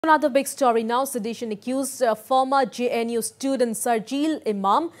Another big story now, Sedition accused former JNU student Sharjeel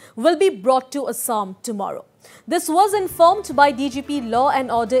Imam will be brought to Assam tomorrow. This was informed by DGP Law and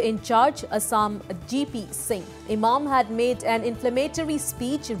Order in charge, Assam GP Singh. Imam had made an inflammatory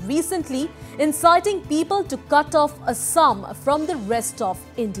speech recently inciting people to cut off Assam from the rest of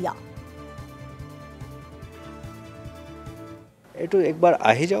India. এটো একবার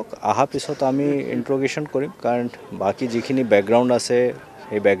আহি যাওক আহা পিছত আমি interrogation কৰিম কাৰণ বাকি যিখিনি ব্যাকগ্ৰাউণ্ড আছে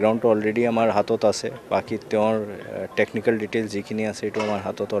এই ব্যাকগ্ৰাউণ্ডটো অলৰেডি আমাৰ হাতত আছে বাকি তেওঁৰ টেকনিক্যাল ডিটেইলছ যিখিনি আছে এটো আমাৰ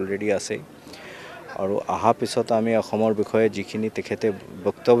হাতত অলৰেডি আছে আৰু আহা পিছত আমি অসমৰ বিষয়ে যিখিনি তেখেতে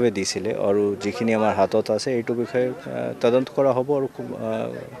বক্তব্য দিছিলে আৰু যিখিনি আমাৰ হাতত আছে এইটো বিষয়ে তদন্ত কৰা হ'ব আৰু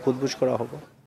খুদবুজ কৰা হ'ব